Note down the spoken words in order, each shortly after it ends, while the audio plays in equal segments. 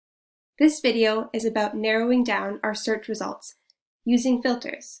This video is about narrowing down our search results using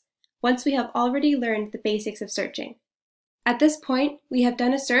filters, once we have already learned the basics of searching. At this point, we have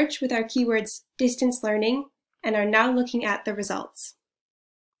done a search with our keywords distance learning and are now looking at the results.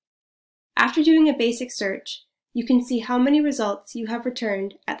 After doing a basic search, you can see how many results you have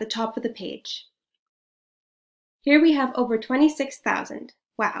returned at the top of the page. Here we have over 26,000.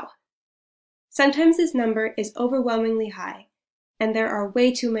 Wow! Sometimes this number is overwhelmingly high, and there are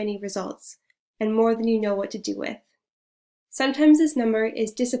way too many results, and more than you know what to do with. Sometimes this number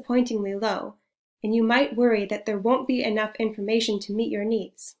is disappointingly low, and you might worry that there won't be enough information to meet your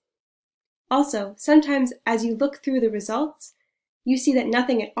needs. Also, sometimes as you look through the results, you see that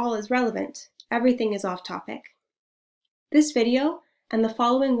nothing at all is relevant. Everything is off topic. This video and the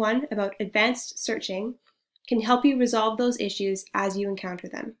following one about advanced searching can help you resolve those issues as you encounter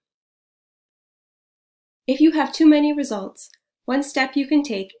them. If you have too many results, one step you can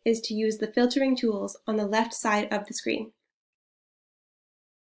take is to use the filtering tools on the left side of the screen.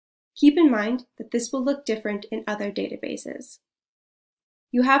 Keep in mind that this will look different in other databases.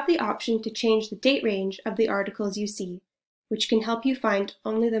 You have the option to change the date range of the articles you see, which can help you find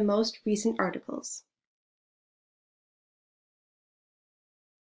only the most recent articles.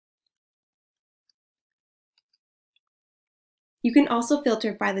 You can also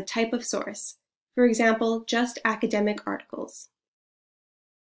filter by the type of source, for example, just academic articles.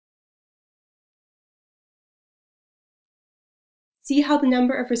 See how the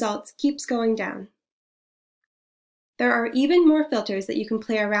number of results keeps going down. There are even more filters that you can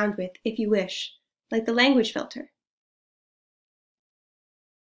play around with if you wish, like the language filter.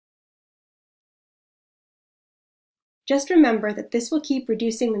 Just remember that this will keep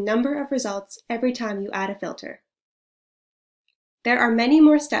reducing the number of results every time you add a filter. There are many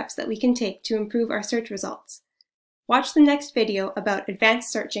more steps that we can take to improve our search results. Watch the next video about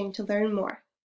advanced searching to learn more.